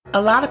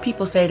A lot of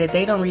people say that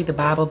they don't read the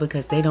Bible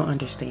because they don't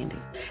understand it.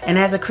 And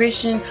as a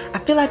Christian, I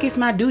feel like it's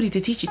my duty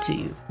to teach it to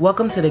you.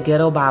 Welcome to the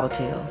Ghetto Bible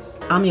Tales.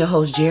 I'm your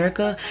host,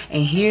 Jerica,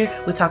 and here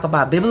we talk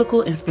about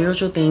biblical and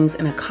spiritual things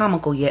in a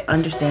comical yet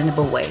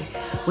understandable way.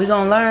 We're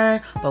gonna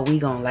learn, but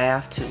we're gonna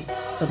laugh too.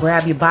 So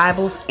grab your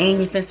Bibles and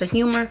your sense of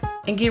humor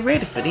and get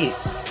ready for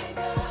this.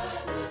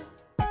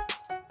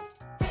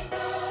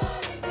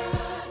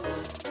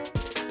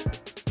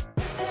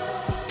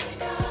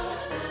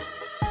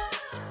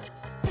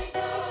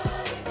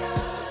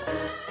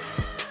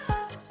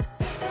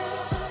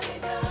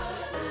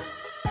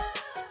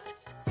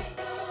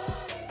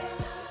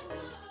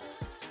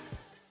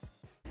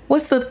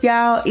 What's up,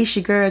 y'all? It's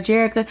your girl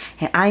Jerica,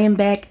 and I am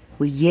back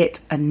with yet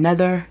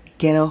another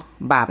Ghetto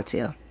Bible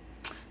Tale.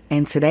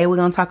 And today we're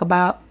gonna talk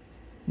about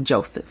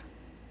Joseph.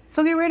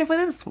 So get ready for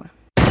this one.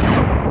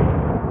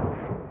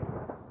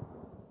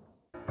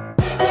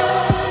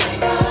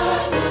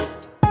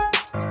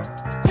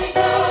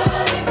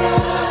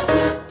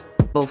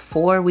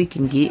 Before we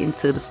can get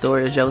into the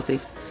story of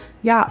Joseph,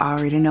 y'all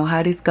already know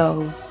how this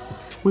goes.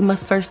 We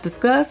must first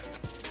discuss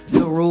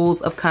the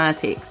rules of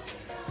context.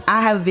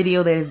 I have a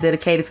video that is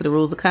dedicated to the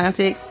rules of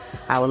context.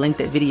 I will link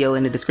that video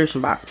in the description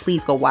box.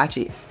 Please go watch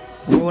it.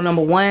 Rule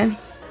number 1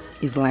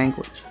 is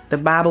language. The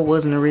Bible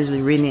wasn't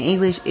originally written in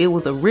English. It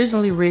was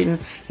originally written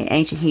in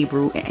ancient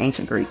Hebrew and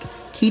ancient Greek.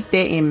 Keep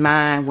that in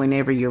mind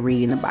whenever you're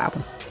reading the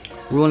Bible.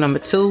 Rule number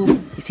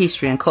 2 is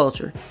history and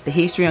culture. The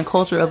history and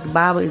culture of the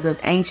Bible is of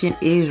ancient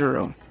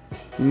Israel,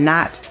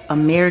 not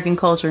American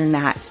culture,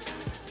 not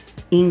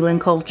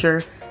England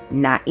culture,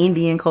 not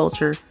Indian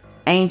culture,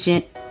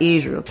 ancient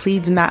Israel.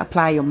 Please do not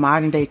apply your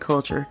modern day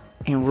culture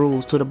and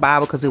rules to the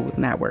Bible because it would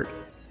not work.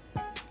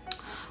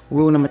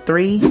 Rule number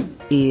 3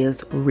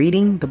 is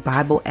reading the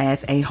Bible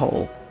as a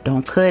whole.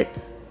 Don't cut,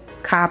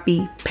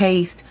 copy,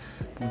 paste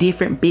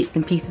different bits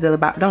and pieces of the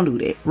Bible. Don't do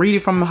that. Read it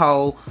from the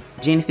whole,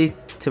 Genesis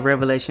to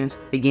Revelations,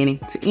 beginning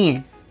to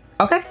end.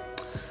 Okay?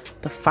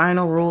 The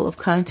final rule of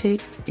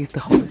context is the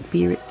Holy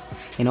Spirit.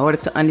 In order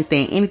to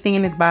understand anything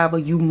in this Bible,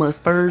 you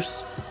must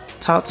first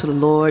talk to the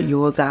Lord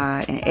your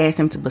God and ask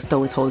him to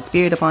bestow his Holy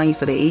Spirit upon you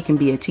so that he can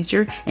be a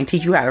teacher and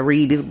teach you how to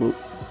read this book.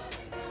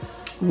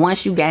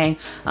 Once you gain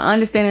an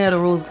understanding of the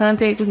rules of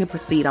context, we can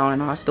proceed on in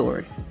our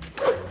story.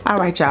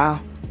 Alright, y'all.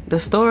 The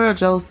story of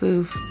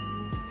Joseph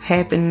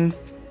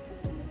happens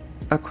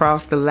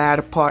across the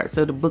latter parts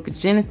of the book of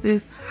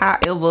Genesis.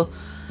 However,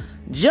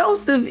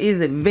 Joseph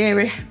is a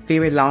very,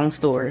 very long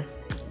story.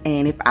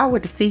 And if I were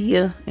to sit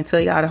here and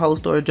tell y'all the whole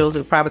story of Joseph, it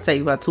would probably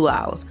take about 2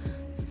 hours.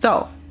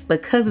 So,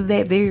 because of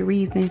that very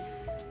reason,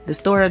 the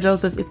story of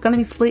Joseph is going to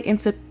be split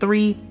into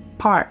 3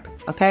 parts,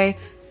 okay?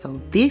 So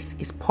this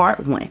is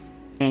part 1.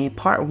 And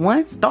part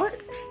 1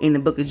 starts in the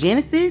book of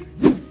Genesis,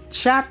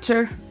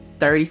 chapter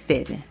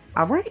 37.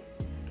 All right?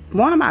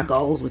 One of my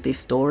goals with this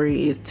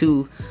story is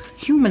to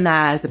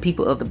humanize the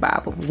people of the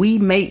Bible. We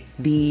make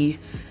the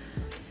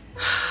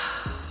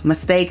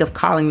mistake of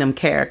calling them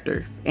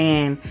characters.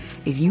 And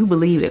if you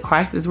believe that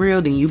Christ is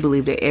real, then you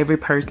believe that every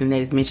person that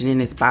is mentioned in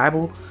this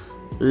Bible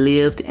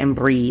lived and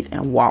breathed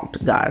and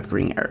walked God's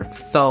green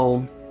earth.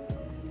 So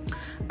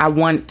I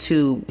want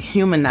to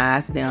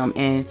humanize them,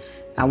 and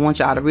I want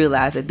y'all to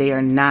realize that they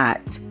are not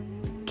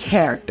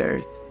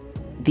characters.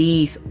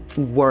 These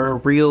were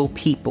real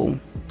people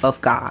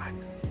of God.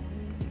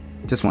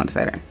 Just wanted to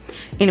say that.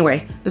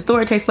 Anyway, the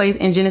story takes place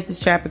in Genesis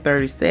chapter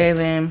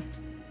 37,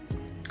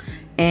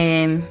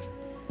 and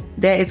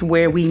that is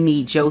where we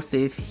meet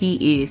Joseph.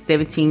 He is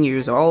 17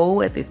 years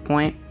old at this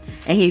point,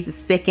 and he's the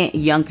second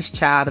youngest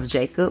child of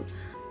Jacob.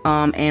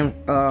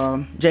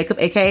 Jacob,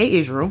 aka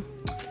Israel,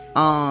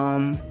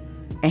 and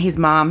his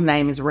mom's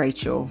name is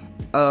Rachel,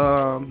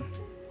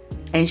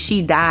 and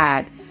she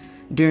died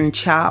during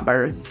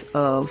childbirth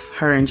of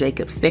her and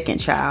Jacob's second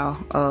child,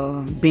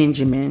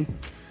 Benjamin.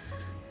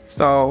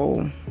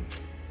 So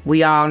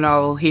we all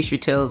know, history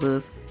tells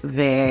us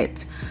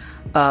that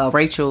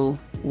Rachel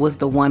was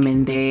the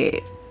woman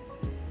that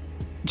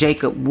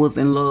Jacob was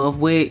in love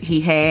with.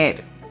 He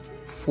had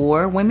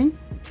 4 women,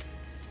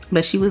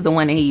 but she was the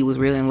one that he was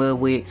really in love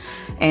with.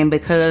 And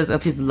because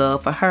of his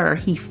love for her,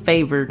 he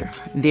favored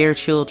their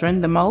children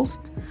the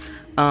most.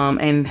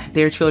 And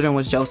their children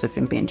was Joseph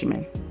and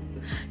Benjamin.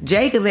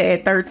 Jacob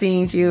had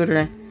 13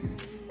 children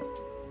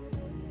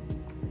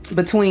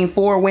between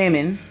 4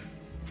 women.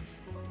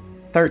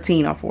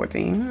 13 or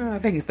 14. I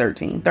think it's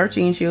 13.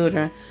 13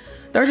 children.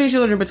 13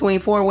 children between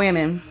 4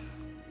 women.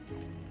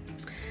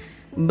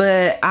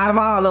 But out of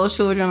all those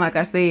children, like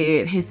I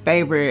said, his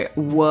favorite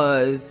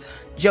was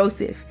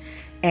Joseph.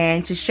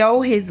 And to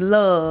show his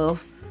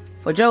love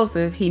for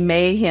Joseph, he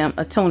made him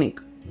a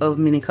tunic of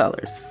many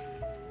colors.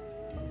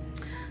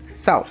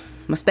 So,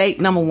 mistake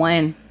number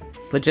 1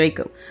 for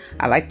Jacob.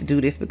 I like to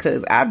do this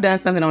because I've done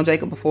something on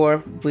Jacob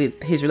before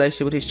with his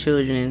relationship with his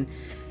children and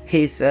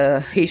his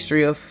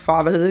history of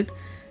fatherhood.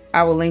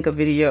 I will link that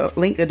video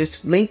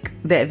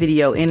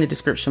in the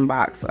description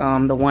box.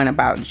 The one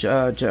about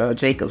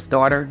Jacob's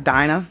daughter,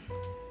 Dinah.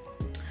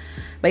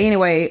 But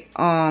anyway,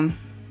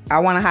 I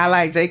want to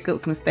highlight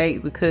Jacob's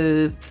mistakes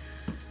because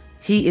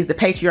he is the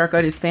patriarch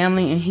of this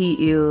family, and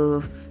he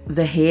is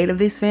the head of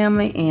this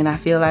family. And I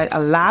feel like a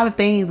lot of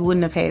things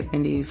wouldn't have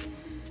happened if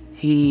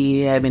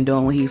he had been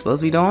doing what he was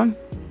supposed to be doing.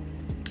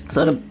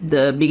 So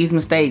the biggest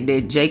mistake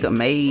that Jacob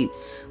made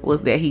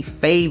was that he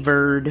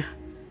favored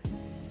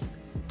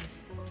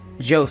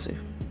Joseph.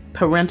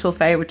 Parental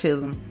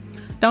favoritism.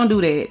 Don't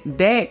do that.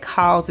 That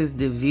causes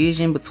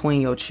division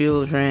between your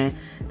children.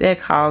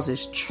 That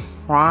causes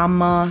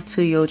trauma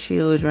to your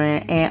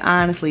children. And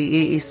honestly,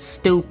 it is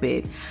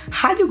stupid.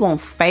 How you gonna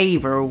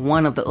favor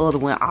one of the other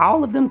when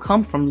all of them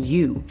come from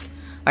you?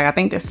 Like, I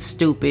think that's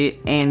stupid,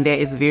 and that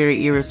is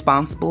very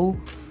irresponsible.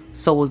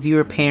 So if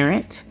you're a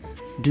parent,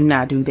 do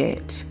not do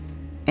that.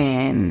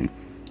 And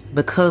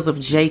because of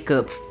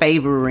Jacob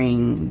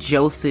favoring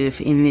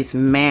Joseph in this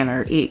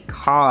manner, it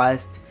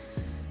caused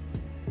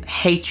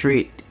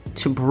hatred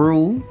to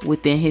brew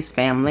within his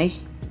family.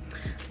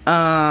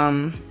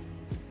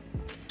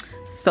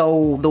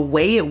 So the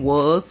way it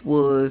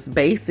was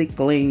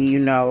basically, you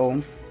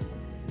know,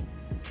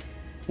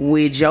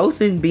 with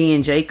Joseph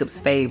being Jacob's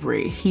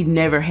favorite, he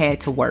never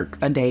had to work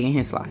a day in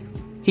his life.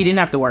 He didn't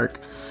have to work.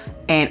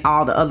 And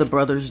all the other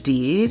brothers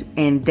did.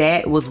 And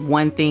that was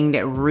one thing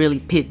that really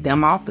pissed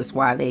them off. That's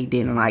why they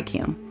didn't like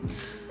him.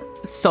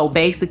 So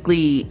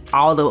basically,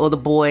 all the other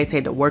boys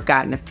had to work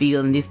out in the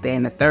field and this, that,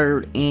 and the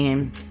third.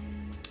 And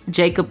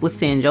Jacob would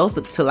send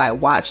Joseph to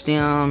like watch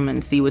them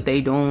and see what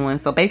they doing.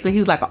 So basically, he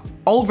was like an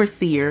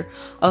overseer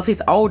of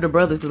his older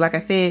brothers. Because like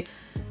I said,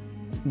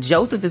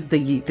 Joseph is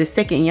the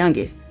second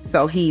youngest.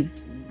 So he's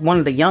one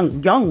of the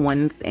young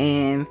ones.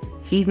 And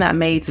he's not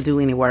made to do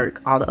any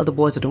work. All the other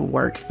boys are doing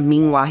work.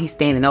 Meanwhile, he's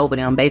standing over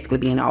them, basically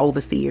being an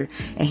overseer.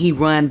 And he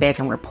run back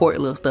and report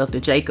little stuff to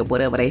Jacob,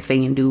 whatever they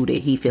say and do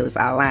that he feels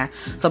out of line.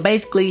 So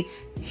basically,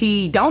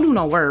 he don't do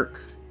no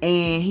work,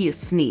 and he a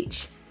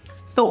snitch.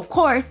 So of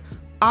course,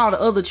 all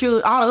the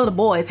other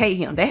boys hate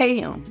him. They hate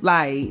him.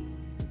 Like,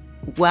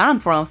 where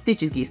I'm from,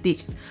 stitches get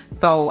stitches.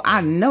 So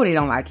I know they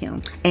don't like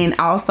him. And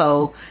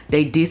also,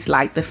 they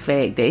dislike the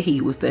fact that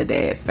he was their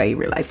dad's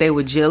favorite. Like, they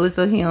were jealous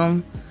of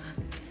him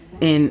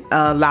in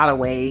a lot of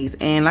ways.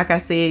 And like I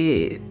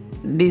said,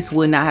 this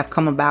would not have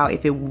come about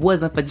if it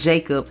wasn't for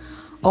Jacob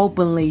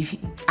openly,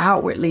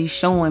 outwardly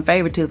showing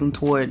favoritism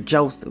toward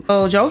Joseph.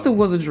 So Joseph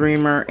was a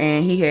dreamer,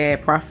 and he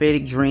had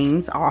prophetic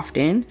dreams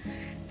often.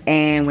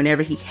 And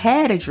whenever he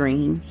had a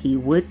dream, he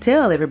would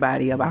tell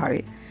everybody about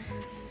it.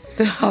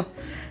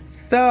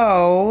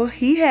 So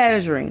he had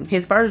a dream.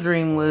 His first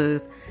dream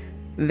was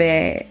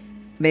that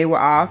they were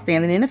all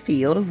standing in a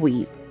field of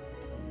wheat,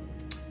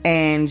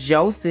 and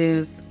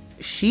Joseph's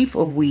sheaf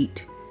of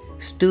wheat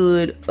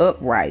stood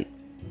upright,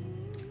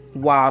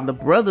 while the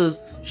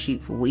brother's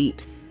sheaf of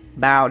wheat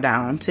bowed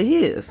down to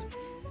his.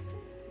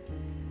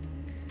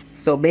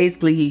 So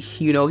basically,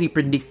 he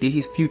predicted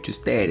his future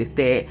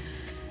status.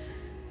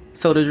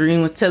 So the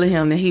dream was telling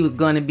him that he was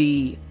going to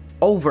be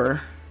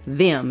over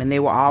them, and they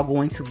were all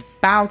going to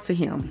bow to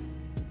him.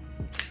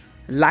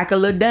 Like a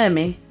little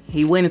dummy,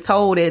 he went and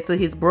told that to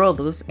his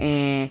brothers,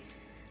 and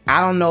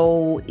I don't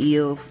know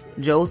if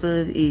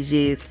Joseph is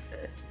just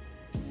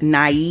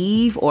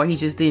naive or he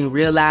just didn't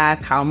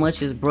realize how much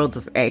his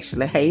brothers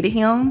actually hated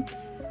him,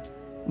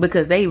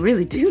 because they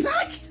really didn't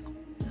like him.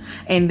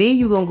 And then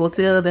you're gonna go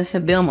tell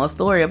them a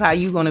story of how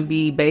you're gonna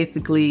be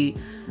basically,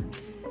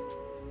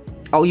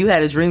 oh, you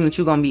had a dream that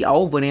you're gonna be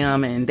over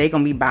them and they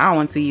gonna be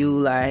bowing to you.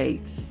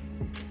 Like,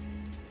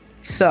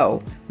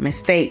 so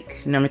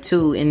mistake number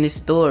 2 in this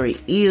story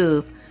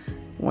is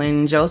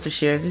when Joseph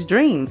shares his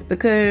dreams,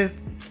 because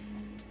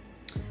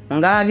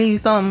when God gives you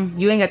something,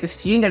 you ain't got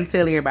to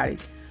tell everybody.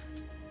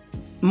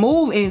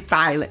 Move in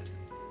silence.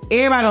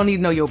 Everybody don't need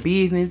to know your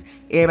business.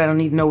 Everybody don't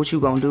need to know what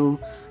you're gonna do.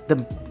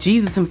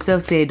 Jesus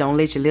himself said, don't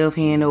let your left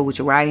hand know what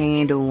your right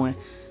hand doing.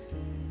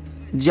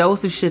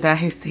 Joseph should not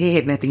have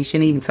said nothing. He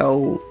shouldn't even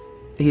told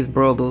his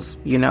brothers,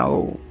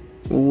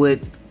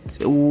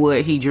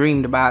 what he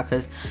dreamed about,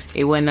 because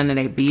it wasn't none of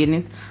their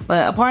business.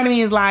 But a part of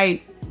me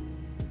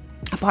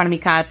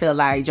kind of felt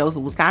like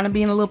Joseph was kind of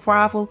being a little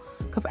prideful,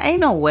 because ain't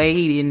no way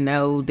he didn't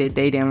know that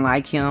they didn't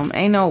like him.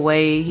 Ain't no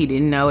way he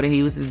didn't know that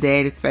he was his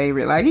daddy's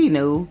favorite. Like, he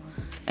knew,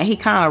 and he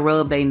kind of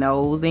rubbed their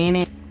nose in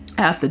it.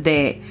 After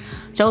that,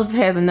 Joseph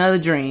has another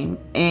dream,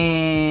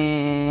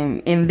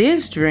 and in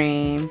this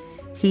dream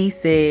he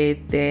says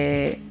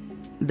that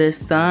the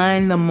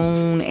sun, the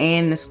moon,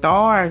 and the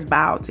stars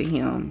bowed to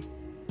him.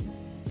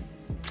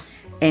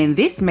 And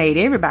this made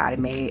everybody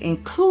mad,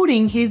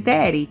 including his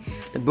daddy.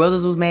 The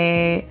brothers was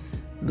mad.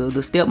 The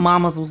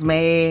stepmamas was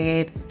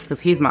mad, because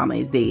his mama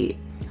is dead.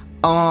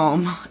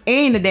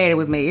 And the daddy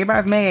was mad.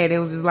 Everybody's mad. It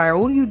was just like,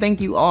 who do you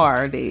think you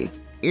are? That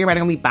everybody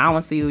gonna be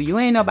bowing to you. You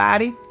ain't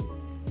nobody.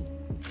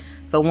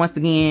 So once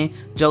again,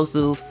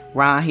 Joseph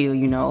round here,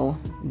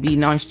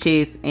 beating on his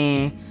chest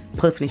and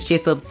puffing his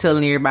chest up,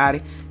 telling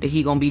everybody that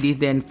he gonna be this,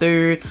 that, and the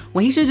third,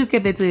 when he should just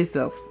kept that to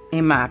himself,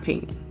 in my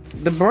opinion.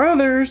 The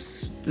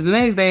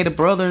next day, the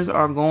brothers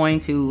are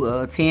going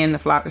to tend the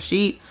flock of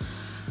sheep.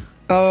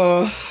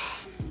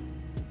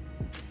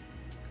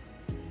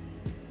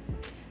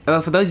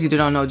 For those of you that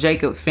don't know,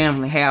 Jacob's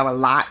family have a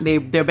lot. They're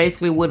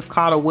basically what's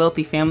called a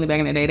wealthy family back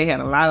in the day. They had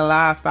a lot of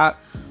livestock,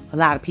 a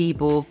lot of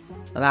people,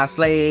 a lot of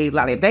slaves,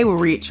 they were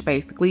rich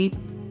basically.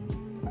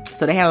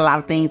 So they had a lot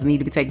of things that need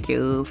to be taken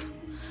care of.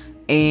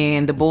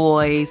 And the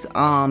boys,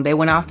 they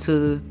went off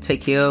to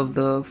take care of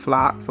the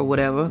flocks or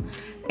whatever.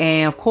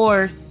 And of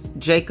course,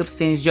 Jacob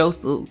sends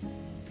Joseph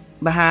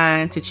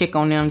behind to check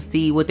on them, to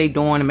see what they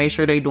doing, to make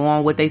sure they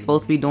doing what they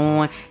supposed to be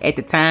doing at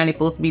the time they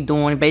supposed to be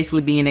doing,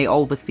 basically being their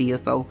overseer.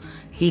 So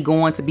he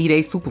going to be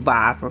their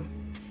supervisor.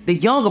 The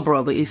younger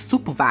brother is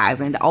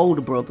supervising the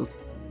older brothers.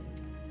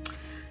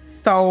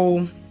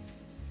 So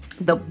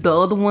the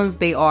other ones,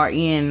 they are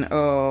in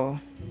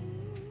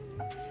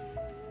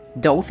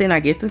Dothan, I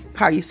guess this is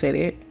how you say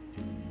that.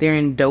 They're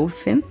in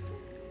Dothan.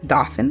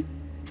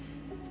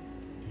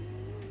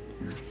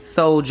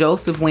 So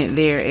Joseph went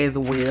there as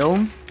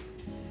well.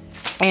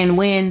 And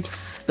when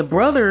the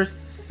brothers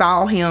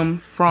saw him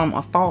from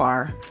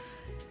afar,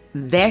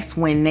 that's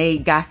when they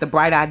got the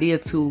bright idea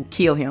to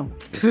kill him.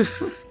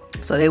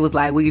 So they was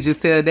like, we could just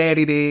tell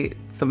daddy that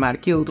somebody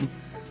killed him,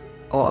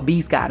 or a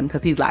beast got him,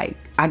 because he's like,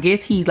 I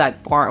guess he's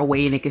like far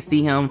away and they can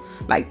see him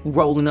like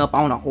rolling up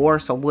on a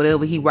horse or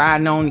whatever he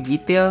riding on to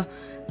get there.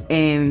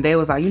 And they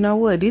was like, you know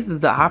what, this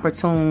is the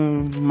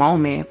opportune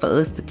moment for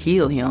us to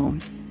kill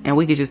him, and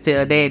we could just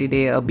tell daddy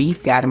that a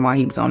beast got him while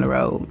he was on the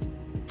road.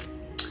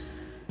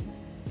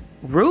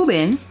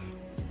 Reuben,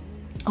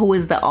 who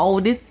is the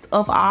oldest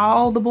of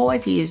all the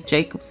boys, he is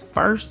Jacob's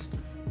first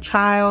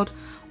child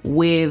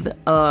with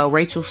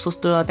Rachel's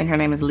sister. I think her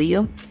name is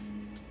Leah,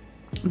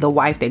 the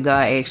wife that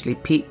God actually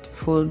picked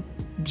for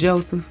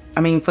Jacob.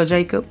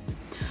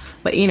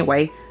 But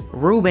anyway,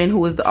 Reuben,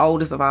 who is the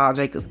oldest of all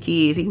Jacob's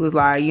kids, he was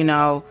like, you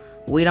know,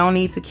 we don't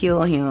need to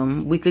kill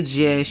him. We could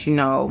just, you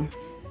know,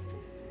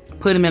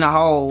 put him in a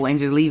hole and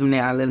just leave him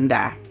there and let him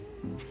die.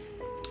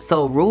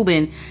 So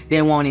Reuben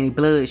didn't want any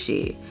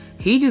bloodshed.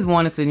 He just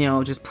wanted to, you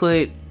know, just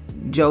put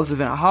Joseph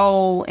in a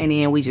hole and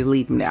then we just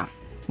leave him there.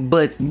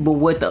 But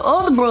what the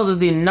other brothers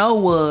didn't know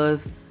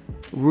was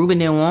Reuben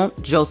didn't want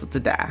Joseph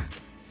to die.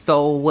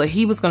 So what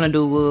he was going to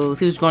do was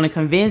he was going to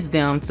convince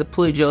them to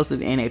put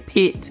Joseph in a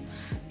pit,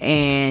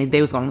 and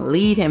they was going to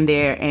lead him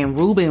there, and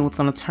Reuben was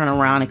going to turn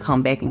around and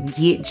come back and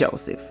get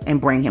Joseph and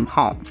bring him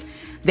home.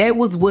 That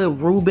was what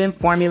Reuben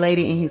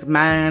formulated in his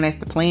mind as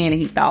the plan that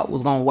he thought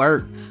was going to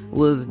work,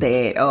 was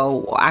that,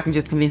 oh, I can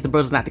just convince the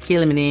brothers not to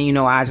kill him, and then, you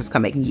know, I'll just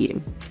come back and get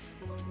him.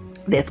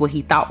 That's what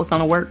he thought was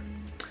going to work.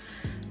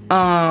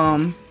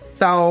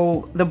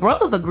 So the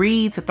brothers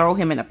agreed to throw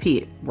him in a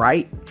pit,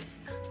 right?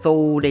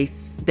 So they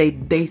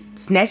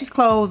snatch his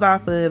clothes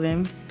off of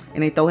him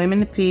and they throw him in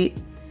the pit,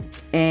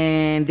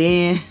 and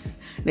then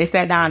they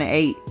sat down and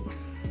ate.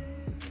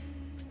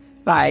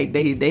 Like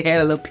they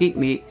had a little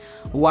picnic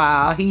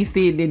while he's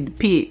sitting in the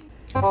pit.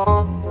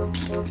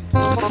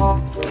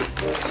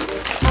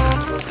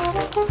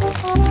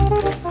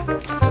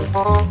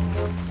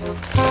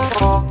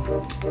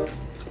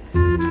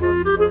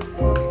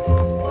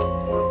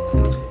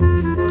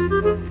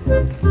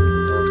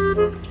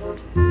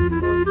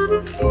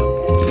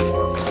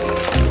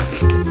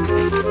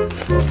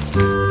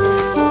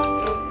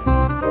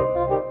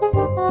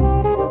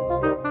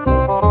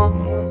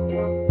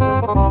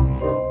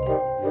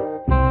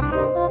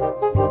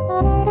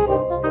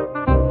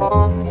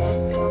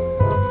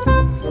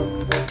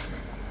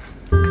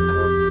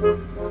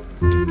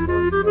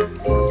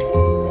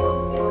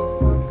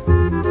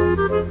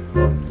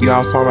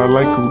 Y'all saw that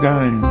Lakers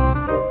game?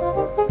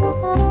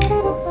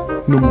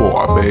 Them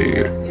boy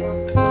bad.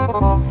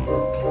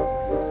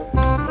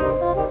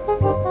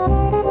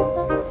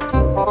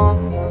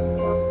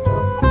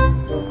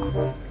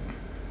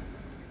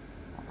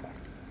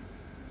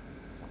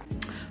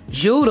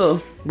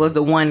 Judah was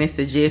the one that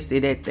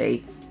suggested that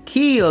they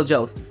kill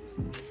Joseph.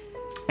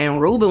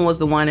 And Reuben was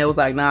the one that was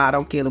like, nah,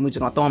 don't kill him. We're just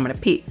going to throw him in a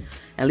pit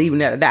and leave him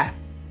there to die.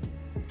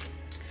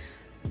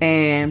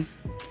 And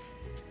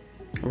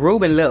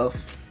Reuben left.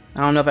 I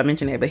don't know if I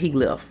mentioned that, but he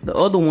left. The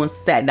other ones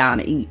sat down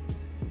to eat.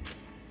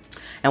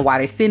 And while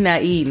they sitting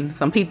there eating,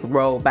 some people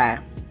rolled by.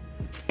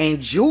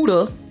 And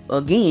Judah,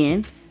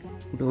 again,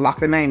 lock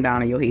the name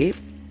down in your head.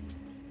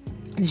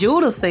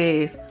 Judah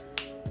says,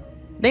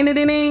 ding, ding,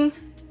 ding, ding.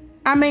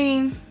 I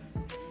mean,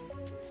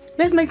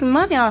 let's make some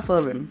money off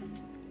of him.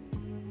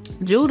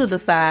 Judah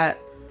decides,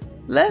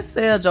 let's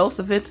sell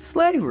Joseph into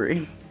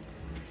slavery.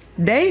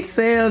 They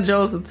sell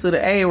Joseph to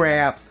the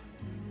Arabs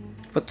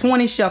for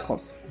 20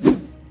 shekels.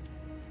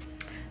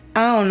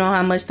 I don't know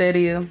how much that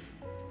is.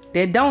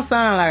 That don't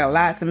sound like a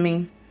lot to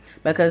me,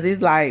 because it's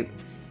like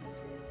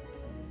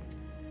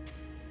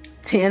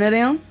 10 of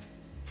them.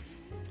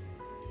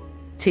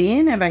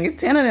 10? I think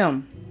it's 10 of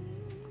them.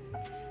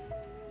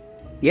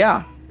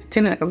 Yeah, it's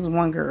 10 of them because it's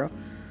one girl.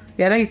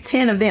 Yeah, I think it's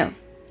 10 of them.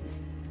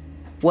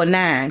 Well,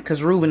 9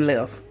 because Reuben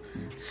left.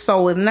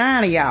 So it's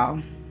 9 of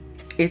y'all.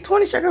 Is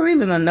 20 shekels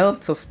even enough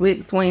to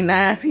split between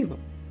 9 people?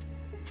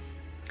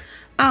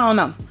 I don't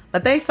know.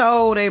 But they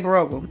sold their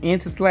brother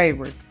into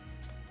slavery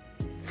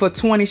for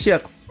 20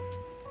 shekels.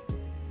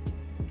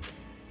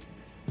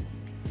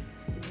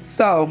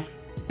 So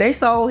They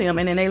sold him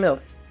and then they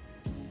left.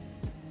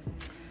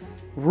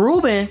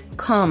 Reuben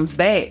comes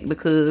back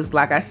because,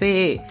 like I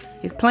said,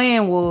 his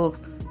plan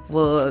was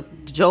for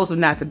Joseph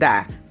not to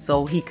die.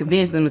 So he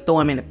convinced them to throw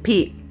him in a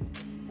pit.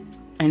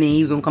 And then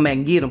he was going to come back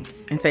and get him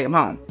and take him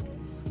home.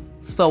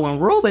 So when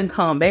Reuben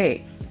come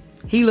back,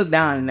 he looked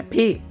down in the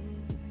pit.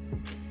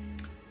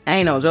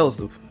 Ain't no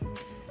Joseph.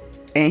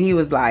 And he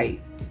was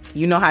like,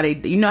 you know how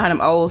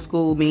them old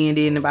school men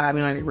did in the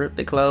Bible, they ripped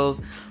their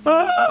clothes.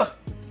 Ah!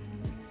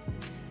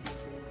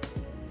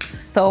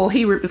 So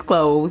he ripped his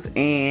clothes,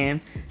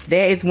 and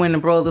that is when the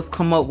brothers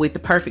come up with the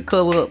perfect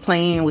cover-up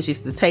plan, which is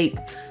to take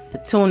the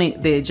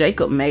tunic that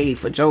Jacob made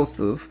for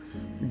Joseph,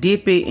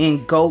 dip it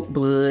in goat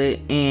blood,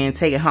 and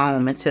take it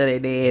home and tell their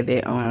dad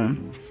that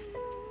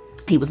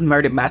he was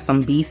murdered by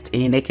some beast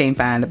and they can't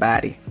find the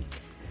body.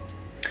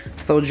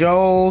 So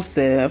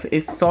Joseph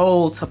is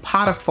sold to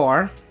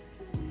Potiphar.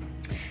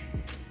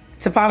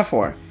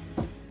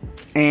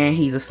 And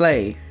he's a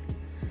slave.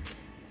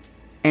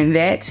 And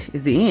that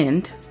is the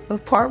end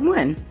of part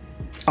 1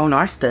 on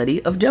our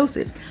study of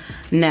Joseph.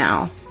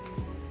 Now,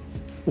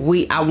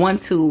 I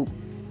want to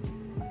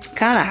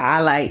kind of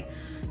highlight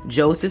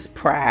Joseph's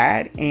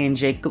pride and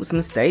Jacob's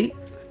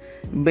mistakes,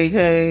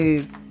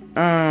 because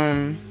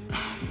when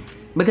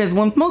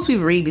most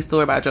people read the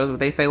story about Joseph,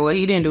 they say, well,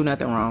 he didn't do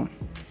nothing wrong.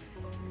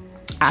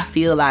 I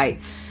feel like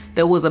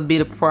there was a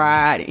bit of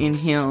pride in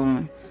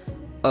him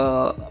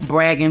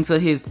bragging to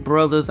his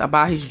brothers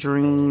about his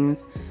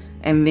dreams,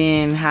 and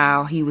then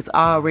how he was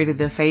already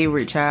the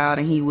favorite child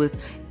and he was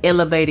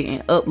elevated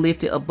and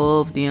uplifted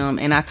above them.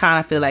 And I kind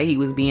of feel like he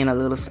was being a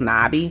little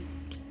snobby,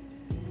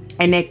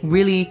 and that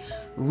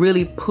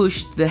really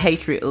pushed the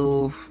hatred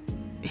of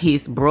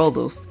his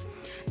brothers.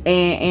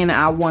 And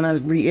I want to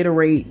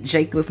reiterate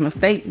Jacob's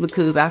mistake,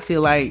 because I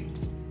feel like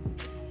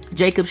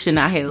Jacob should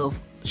not have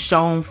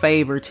shown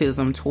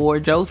favoritism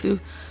toward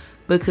Joseph,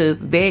 because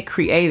that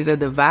created a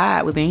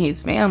divide within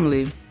his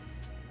family.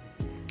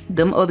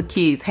 Them other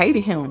kids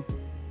hated him.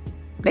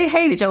 They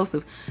hated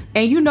Joseph.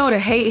 And you know the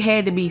hate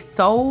had to be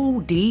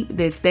so deep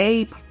that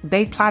they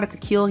plotted to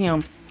kill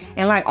him.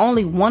 And like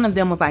only one of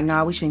them was like,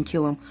 nah, we shouldn't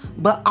kill him.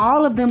 But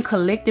all of them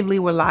collectively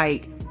were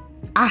like,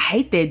 I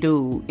hate that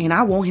dude and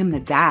I want him to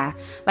die.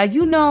 Like,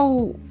 you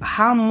know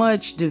how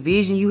much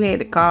division you had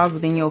to cause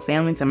within your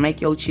family to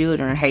make your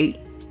children hate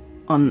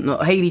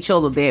each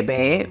other that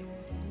bad.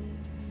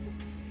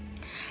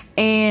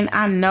 And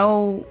I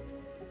know,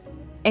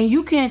 and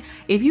you can,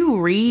 if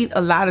you read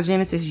a lot of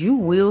Genesis, you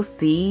will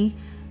see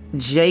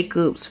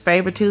Jacob's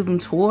favoritism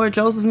toward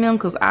Joseph and them.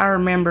 Because I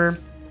remember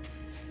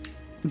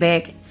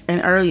back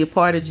an earlier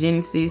part of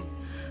Genesis,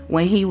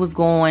 when he was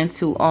going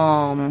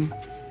to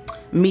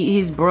meet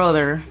his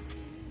brother,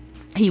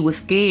 he was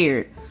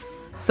scared.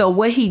 So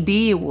what he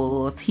did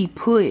was he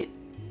put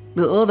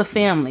the other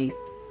families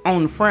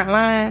on the front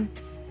line.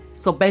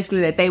 So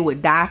basically that they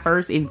would die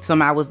first. If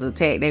somebody was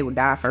attacked, they would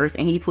die first.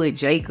 And he put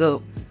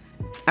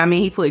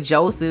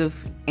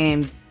Joseph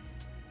and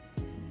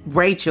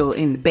Rachel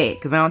in the back,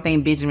 because I don't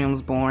think Benjamin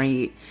was born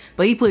yet.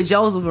 But he put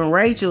Joseph and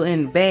Rachel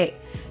in the back,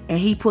 and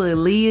he put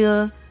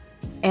Leah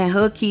and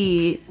her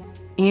kids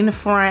in the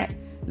front.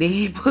 Then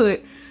he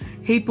put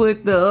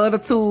the other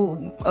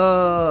two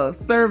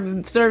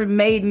servant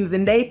maidens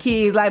and their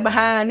kids like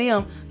behind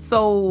them,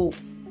 so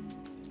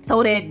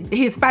that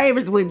his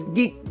favorites would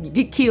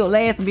get killed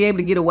last and be able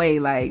to get away.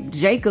 Like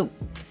Jacob's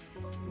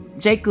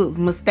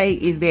mistake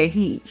is that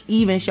he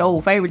even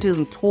showed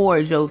favoritism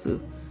toward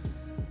Joseph,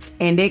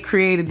 and that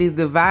created this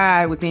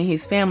divide within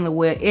his family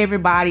where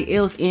everybody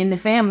else in the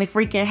family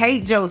freaking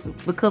hate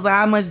Joseph because of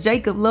how much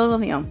Jacob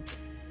loved him.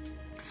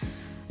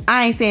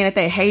 I ain't saying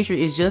that hatred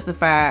is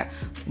justified,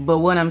 but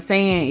what I'm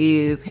saying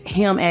is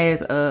him as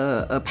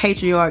a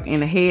patriarch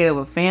and the head of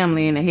a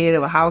family and the head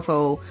of a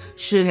household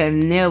should have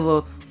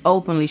never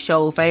openly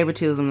showed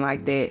favoritism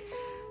like that.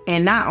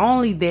 And not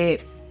only that,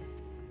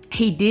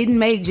 he didn't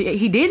make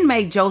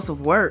Joseph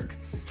work.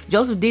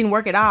 Joseph didn't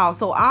work at all.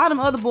 So all them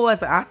other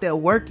boys are out there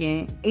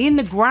working in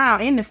the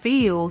ground, in the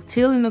fields,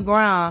 tilling the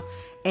ground,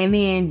 and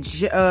then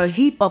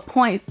he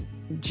appoints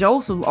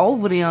Joseph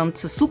over them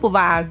to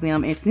supervise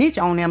them and snitch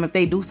on them if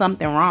they do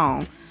something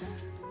wrong.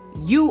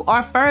 You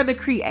are further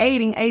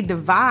creating a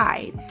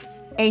divide,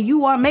 and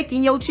you are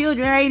making your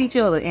children hate each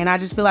other. And I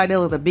just feel like that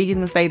was the biggest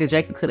mistake that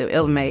Jacob could have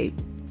ever made.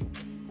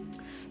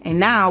 And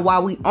now,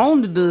 while we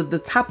on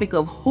the topic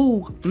of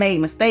who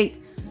made mistakes,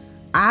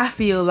 I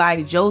feel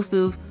like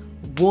Joseph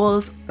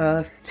was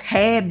a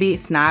tad bit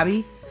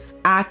snobby.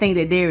 I think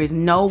that there is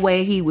no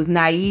way he was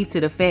naive to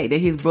the fact that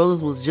his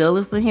brothers was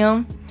jealous of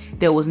him.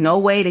 There was no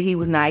way that he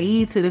was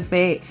naive to the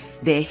fact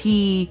that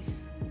he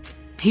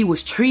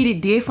was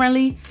treated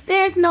differently.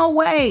 There's no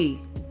way.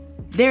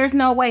 There's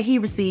no way he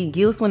received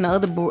gifts when the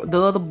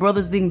other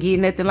brothers didn't get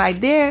nothing. Like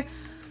there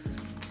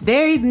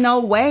is no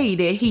way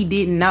that he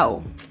didn't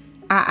know.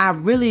 I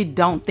really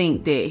don't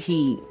think that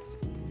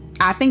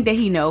I think that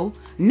he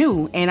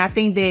knew, and I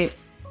think that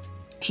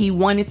he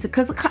wanted to,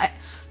 because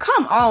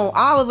come on,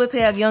 all of us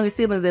have younger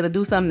siblings that'll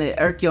do something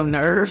to irk your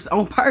nerves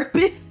on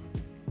purpose.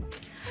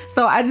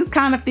 So I just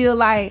kind of feel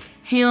like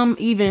him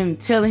even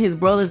telling his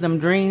brothers them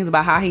dreams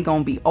about how he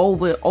gonna be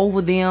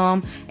over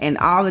them and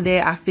all of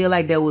that, I feel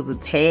like that was a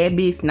tad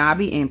bit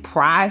snobby and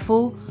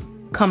prideful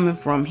coming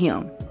from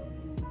him.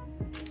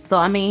 So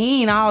I mean,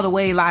 he ain't all the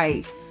way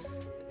like,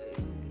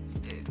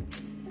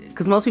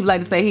 because most people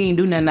like to say he ain't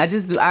do nothing.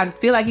 I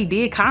feel like he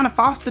did kind of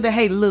foster the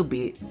hate a little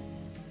bit,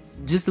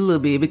 just a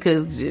little bit,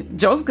 because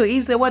Joseph could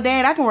easily say, well,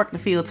 Dad, I can work the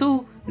field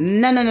too.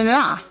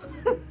 Nah.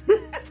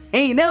 He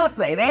ain't never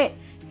say that.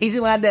 He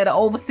just went out there to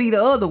oversee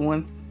the other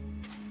ones.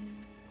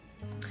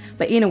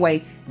 But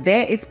anyway,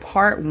 that is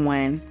part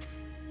 1.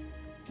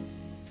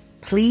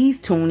 Please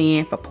tune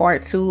in for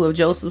part 2 of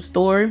Joseph's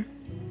story.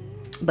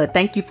 But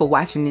thank you for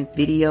watching this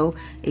video.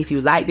 If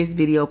you like this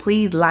video,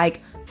 please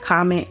like,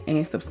 comment,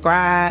 and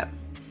subscribe.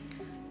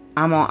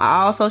 I'm on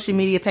all social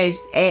media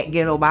pages at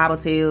Ghetto Bible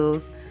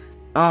Tales.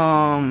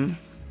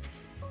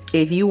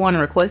 If you want to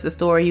request a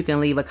story, you can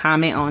leave a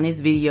comment on this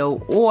video,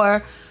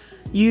 or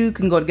you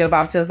can go to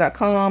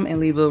ghettobibletails.com and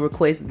leave a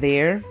request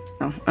there.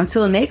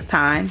 Until next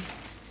time,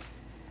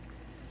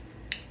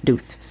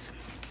 deuces.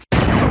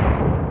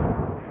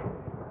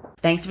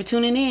 Thanks for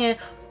tuning in.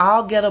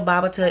 All Ghetto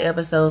Bible Tale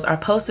episodes are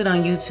posted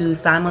on YouTube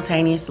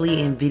simultaneously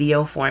in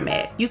video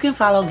format. You can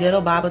follow Ghetto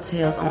Bible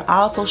Tales on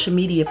all social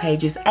media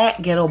pages at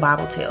Ghetto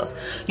Bible Tales.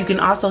 You can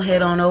also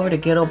head on over to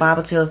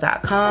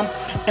ghettobibletails.com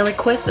and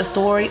request a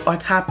story or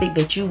topic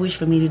that you wish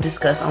for me to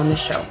discuss on the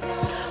show.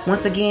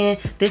 Once again,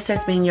 this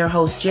has been your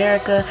host,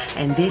 Jerica,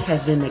 and this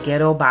has been the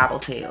Ghetto Bible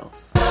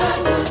Tales.